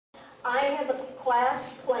I have a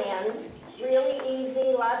class planned, really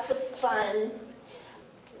easy, lots of fun.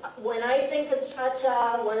 When I think of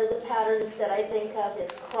cha-cha, one of the patterns that I think of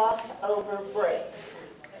is crossover breaks.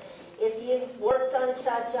 If you've worked on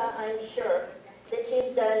cha-cha, I'm sure that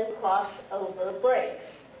you've done crossover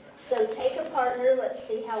breaks. So take a partner, let's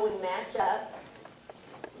see how we match up.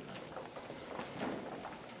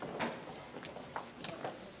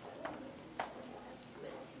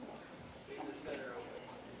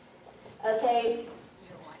 Okay.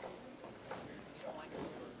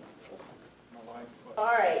 All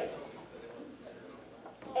right.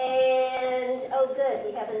 And, oh good,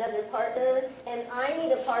 we have another partner. And I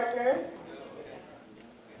need a partner.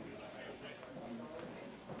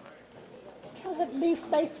 Leave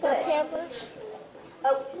space for a camera.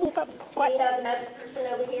 Oh, we have another person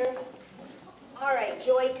over here. All right,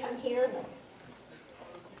 Joy, come here.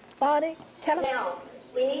 Bonnie, tell them. Now,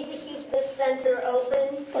 we need to keep this center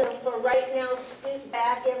open, so for right now, scoot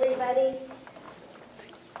back, everybody.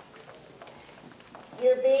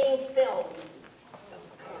 You're being filmed.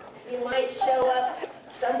 You might show up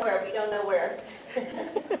somewhere, we don't know where.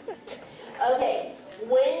 Okay,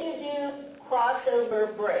 when you do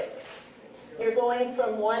crossover breaks, you're going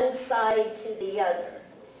from one side to the other.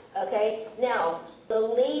 Okay, now, the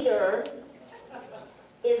leader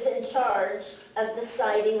is in charge of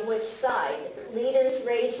deciding which side. Leaders,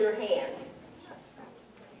 raise your hand.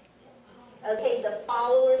 Okay, the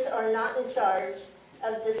followers are not in charge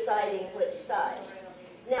of deciding which side.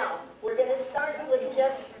 Now, we're going to start with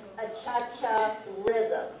just a cha-cha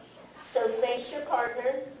rhythm. So face your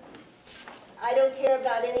partner. I don't care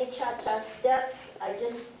about any cha-cha steps. I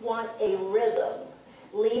just want a rhythm.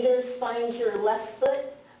 Leaders, find your left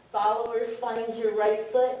foot. Followers, find your right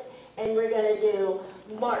foot. And we're going to do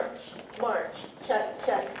march, march,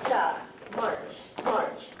 cha-cha-cha. March,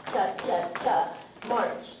 march, cha-cha-cha.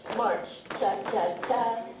 March, march,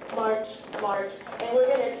 cha-cha-cha. March, march. And we're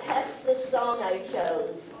going to test the song I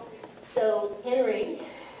chose. So, Henry,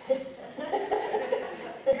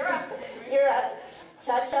 you're up. You're up.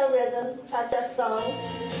 Cha-cha rhythm, cha-cha song.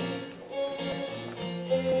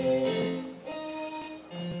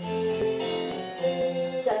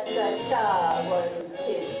 Cha-cha-cha, 1,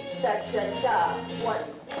 2. Cha-cha-cha, 1,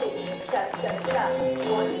 2. Cha-cha-cha,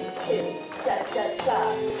 1, 2. Cha-cha-cha,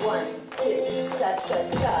 1, 2.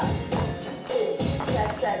 Cha-cha-cha, 2.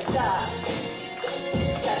 Cha-cha-cha.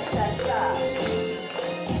 Cha-cha-cha.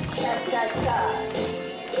 Cha-cha-cha.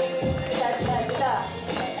 Cha-cha-cha.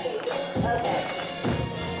 Okay.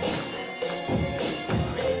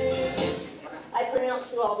 I pronounced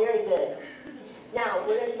you all very good. Now,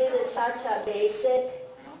 we're going to do the cha-cha basic.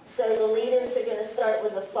 So the leaders are going to start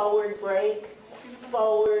with a forward break,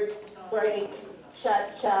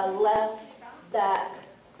 cha-cha left, back,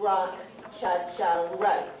 rock, cha-cha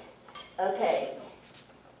right. Okay,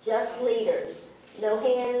 just leaders. No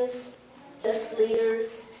hands, just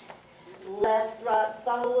leaders. Left rock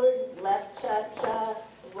forward, left cha-cha,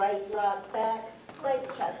 right rock back, right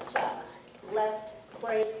cha-cha. Left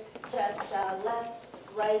break, cha-cha left,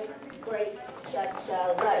 right break,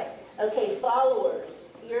 cha-cha right. Okay, followers.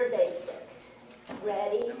 You're basic.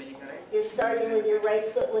 Ready? You're starting with your right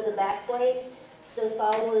foot with a back break. So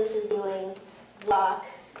followers are doing rock,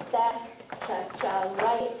 back, cha-cha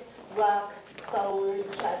right, rock, forward,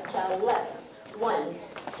 cha-cha left. 1,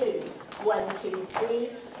 2, 1, 2, 3,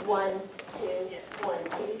 1, 2, 1,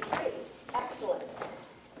 2, 3. Excellent.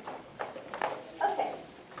 Okay.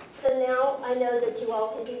 So now I know that you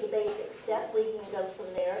all can do the basic step. We can go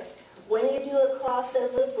from there. When you do a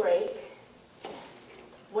crossover break,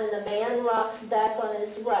 when the man rocks back on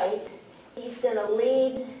his right, he's going to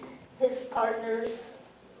lead his partners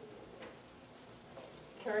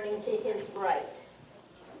turning to his right.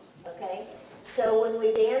 Okay? So when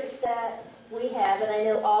we dance that, we have, and I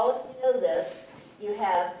know all of you know this, you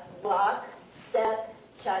have rock, step,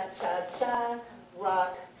 cha-cha-cha,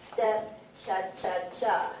 rock, step,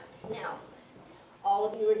 cha-cha-cha. Now, all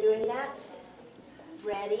of you are doing that?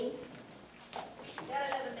 Ready?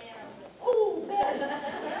 Gotta have a man. Ooh, man.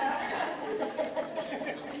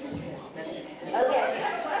 Okay.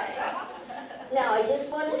 Now, I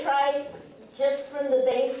just want to try just from the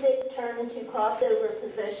basic turn to crossover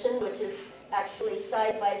position, which is actually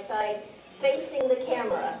side by side, facing the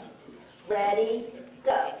camera. Ready,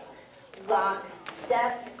 go. Rock,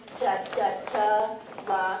 step, cha-cha-cha,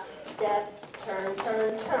 rock, step, turn,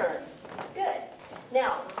 turn, turn. Good.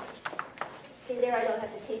 Now, see there, I don't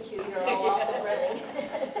have to teach you, you're all off and running.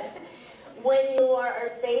 When you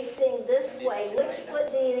are facing this way, which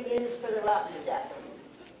foot do you use for the rock step?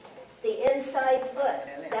 The inside foot.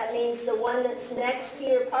 That means the one that's next to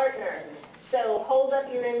your partner. So hold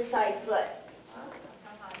up your inside foot.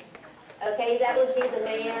 Okay, that would be the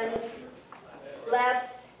man's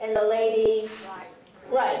left and the lady's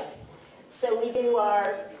right. So we do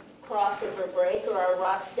our crossover break or our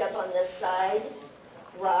rock step on this side,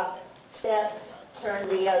 rock step, turn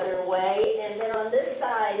the other way, and then on this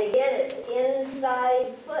side, again, it's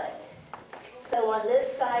inside foot. So on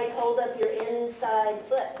this side, hold up your inside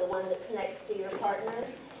foot, the one that's next to your partner.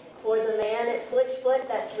 For the man, it's which foot?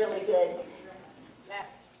 That's really good.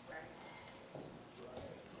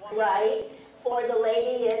 Right. For the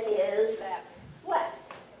lady, it is left.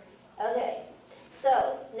 Okay.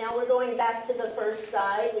 So now we're going back to the first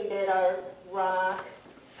side. We did our rock,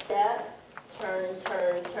 step, turn,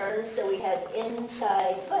 turn, turn. So we have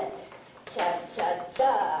inside foot,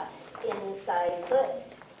 cha-cha-cha, inside foot,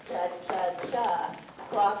 cha-cha-cha,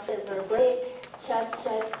 crossover break,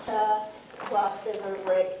 cha-cha-cha, crossover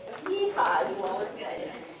break. Yeehaw, you all are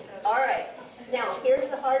excited. All right. Now, here's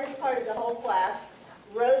the hardest part of the whole class.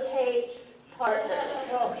 Rotate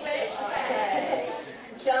partners. Okay.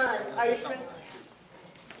 John, are you...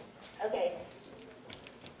 Okay.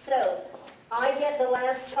 So, I get the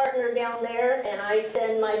last partner down there, and I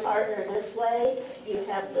send my partner this way. You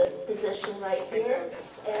have the position right here.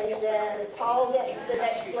 And then Paul gets the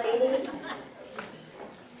next lady.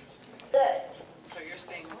 Good. So you're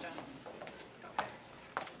staying with John?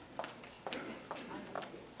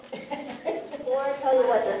 Before I tell you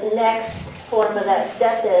what the next form of that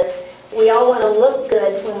step is, we all want to look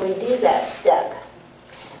good when we do that step.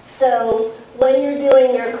 So when you're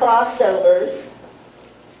doing your crossovers,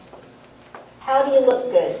 how do you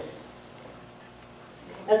look good?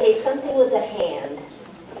 Okay, something with a hand.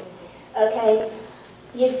 Okay,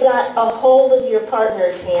 you've got a hold of your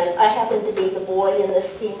partner's hand. I happen to be the boy in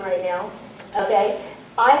this team right now. Okay,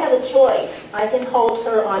 I have a choice. I can hold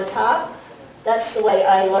her on top. That's the way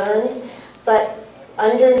I learned. But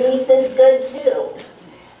underneath is good too.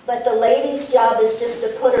 But the lady's job is just to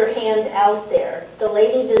put her hand out there. The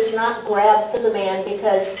lady does not grab for the man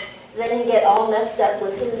because then you get all messed up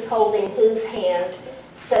with who's holding whose hand.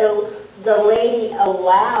 So the lady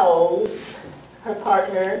allows her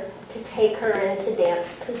partner to take her into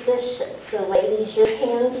dance position. So ladies, your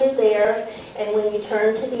hands are there, and when you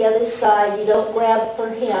turn to the other side, you don't grab for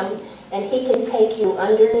him, and he can take you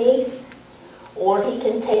underneath or he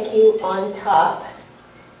can take you on top,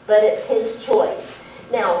 but it's his choice.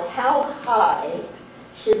 Now, how high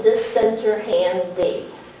should this center hand be?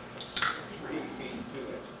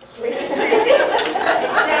 3 feet.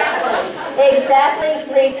 Exactly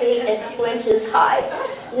 3 feet and 2 inches high.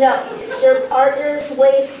 No, it's your partner's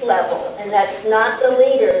waist level, and that's not the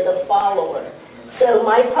leader, the follower. So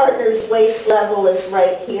my partner's waist level is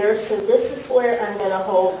right here, so this is where I'm going to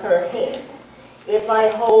hold her hand. If I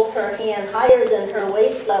hold her hand higher than her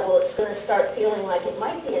waist level, it's going to start feeling like it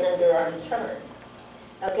might be an underarm turn.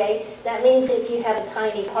 Okay? That means if you have a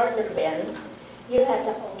tiny partner, Ben, you have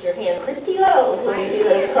to hold your hand pretty low when you do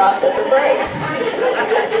those crossover breaks.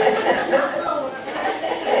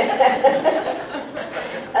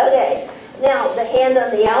 Okay, now the hand on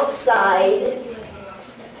the outside.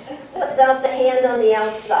 What about the hand on the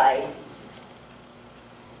outside?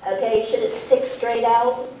 Okay, should it stick straight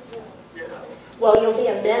out? Well, you'll be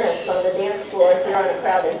a menace on the dance floor if you're on a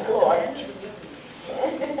crowded floor.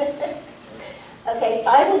 Okay,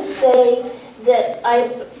 I would say that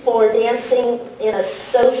for dancing in a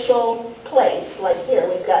social place, like here,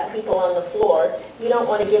 we've got people on the floor, you don't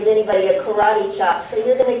want to give anybody a karate chop, so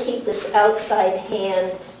you're going to keep this outside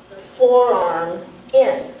hand forearm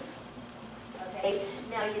in. Okay,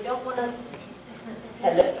 now you don't want to...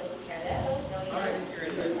 Hello?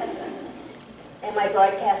 Am I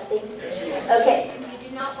broadcasting? Okay, you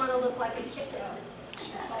do not want to look like a chicken.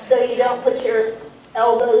 So you don't put your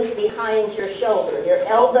elbows behind your shoulder. Your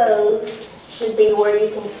elbows should be where you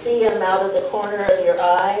can see them out of the corner of your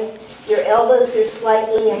eye. Your elbows are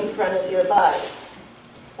slightly in front of your body.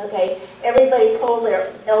 Okay, everybody pull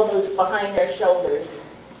their elbows behind their shoulders.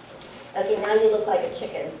 Okay, now you look like a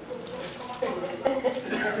chicken.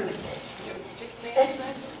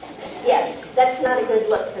 Yes, that's not a good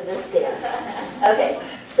look for this dance. Okay,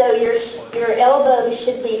 so your elbows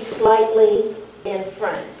should be slightly in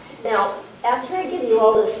front. Now, after I give you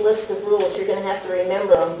all this list of rules, you're going to have to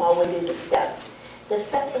remember them while we do the steps. The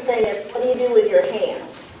second thing is, what do you do with your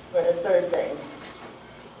hands? Or the third thing?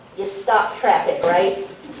 You stop traffic, right?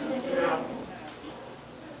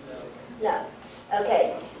 No.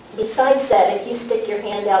 Okay. Besides that, if you stick your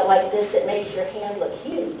hand out like this, it makes your hand look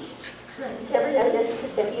huge. Did you ever notice,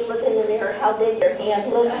 if you look in the mirror, how big your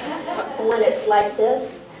hand looks when it's like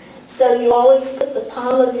this? So you always put the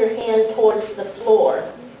palm of your hand towards the floor.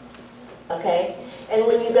 okay? And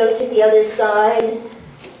when you go to the other side,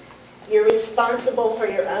 you're responsible for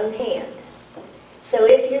your own hand. So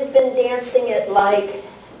if you've been dancing it like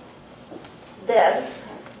this,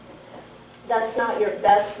 that's not your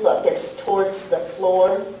best look. It's towards the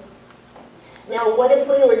floor. Now, what if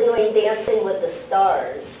we were doing Dancing with the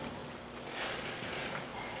Stars?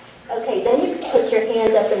 Okay, then you can put your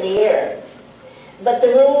hand up in the air. But the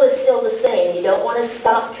rule is still the same. You don't want to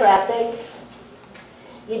stop traffic.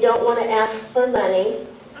 You don't want to ask for money.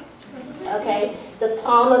 Okay? The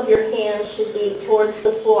palm of your hand should be towards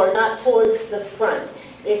the floor, not towards the front.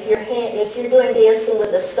 If you're doing Dancing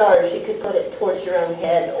with the Stars, you could put it towards your own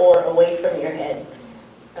head or away from your head.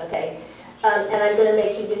 Okay? And I'm going to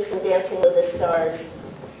make you do some Dancing with the Stars,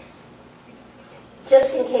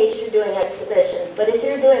 just in case you're doing exhibitions. But if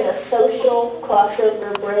you're doing a social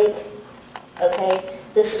crossover break, okay,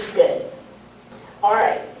 this is good. All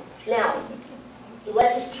right. Now,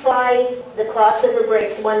 let's try the crossover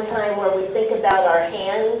breaks one time where we think about our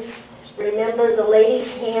hands. Remember, the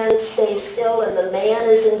lady's hand stays still and the man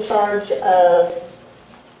is in charge of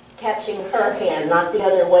catching her hand, not the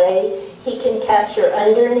other way. He can catch her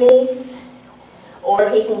underneath or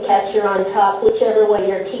he can catch her on top, whichever way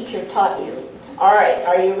your teacher taught you. All right,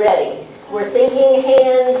 are you ready? We're thinking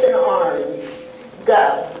hands and arms.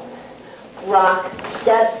 Go. Rock,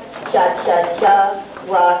 step, cha-cha-cha,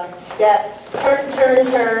 rock, step, turn, turn,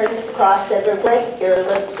 turn, crossover break, you're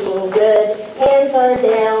looking good, hands are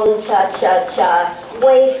down, cha-cha-cha,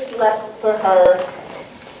 waist left for her,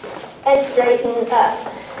 and straighten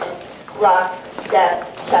up, rock,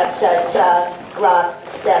 step, cha-cha-cha, rock,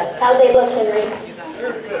 step. How they look, Henry?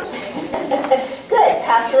 Good,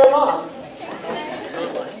 pass her along.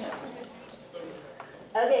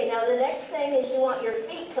 Okay, now the next thing is you want your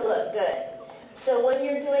feet to look good. So when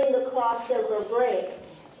you're doing the crossover break,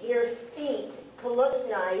 your feet, to look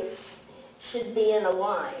nice, should be in a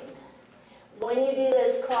line. When you do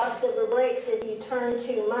those crossover breaks, if you turn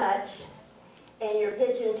too much and you're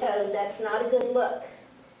pigeon-toed, that's not a good look.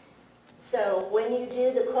 So when you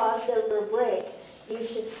do the crossover break, you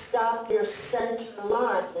should stop your center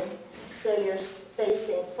line so you're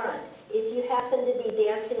facing front. If you happen to be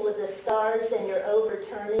Dancing with the Stars and you're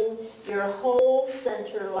overturning, your whole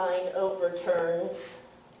center line overturns,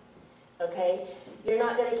 okay? You're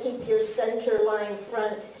not going to keep your center line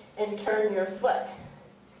front and turn your foot.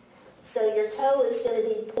 So your toe is going to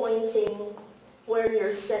be pointing where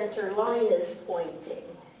your center line is pointing,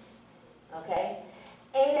 okay?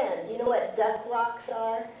 And you know what duck rocks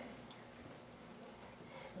are?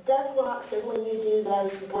 Duck rocks are when you do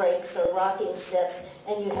those breaks or rocking steps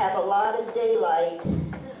and you have a lot of daylight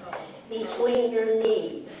between your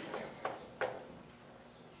knees.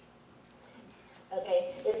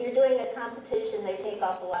 Okay, if you're doing a competition, they take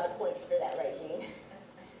off a lot of points for that, right, Jean?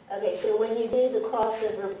 Okay, so when you do the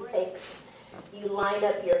crossover breaks, you line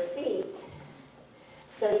up your feet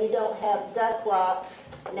so you don't have duck rocks.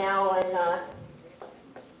 Now I'm not,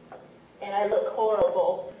 and I look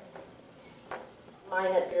horrible.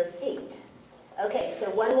 Line up your feet. Okay, so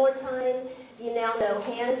one more time. You now know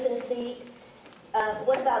hands and feet.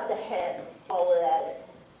 What about the head while we're at it?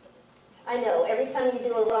 I know, every time you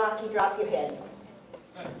do a rock, you drop your head.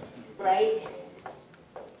 Right?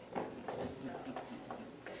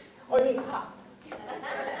 Or you hop.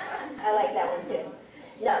 I like that one too.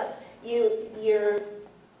 No, your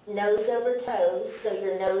nose over toes, so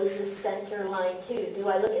your nose is center line too. Do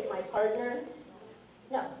I look at my partner?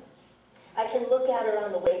 No. I can look at her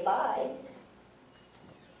on the way by.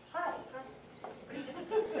 Hi.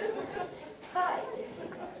 Hi.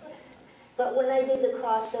 But when I do the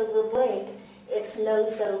crossover break, it's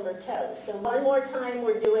nose over toes. So one more time,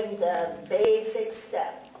 we're doing the basic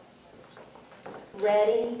step.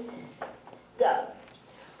 Ready? Go.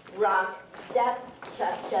 Rock, step,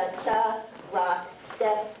 cha-cha-cha, rock,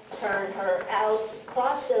 step, turn her out,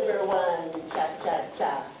 crossover one,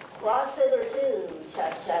 cha-cha-cha. Crossover two,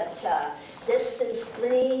 cha-cha-cha. This is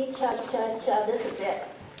three, cha-cha-cha. This is it.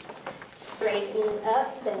 Straighten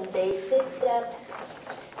up and basic step.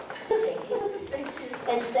 Thank you.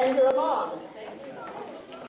 And send her along.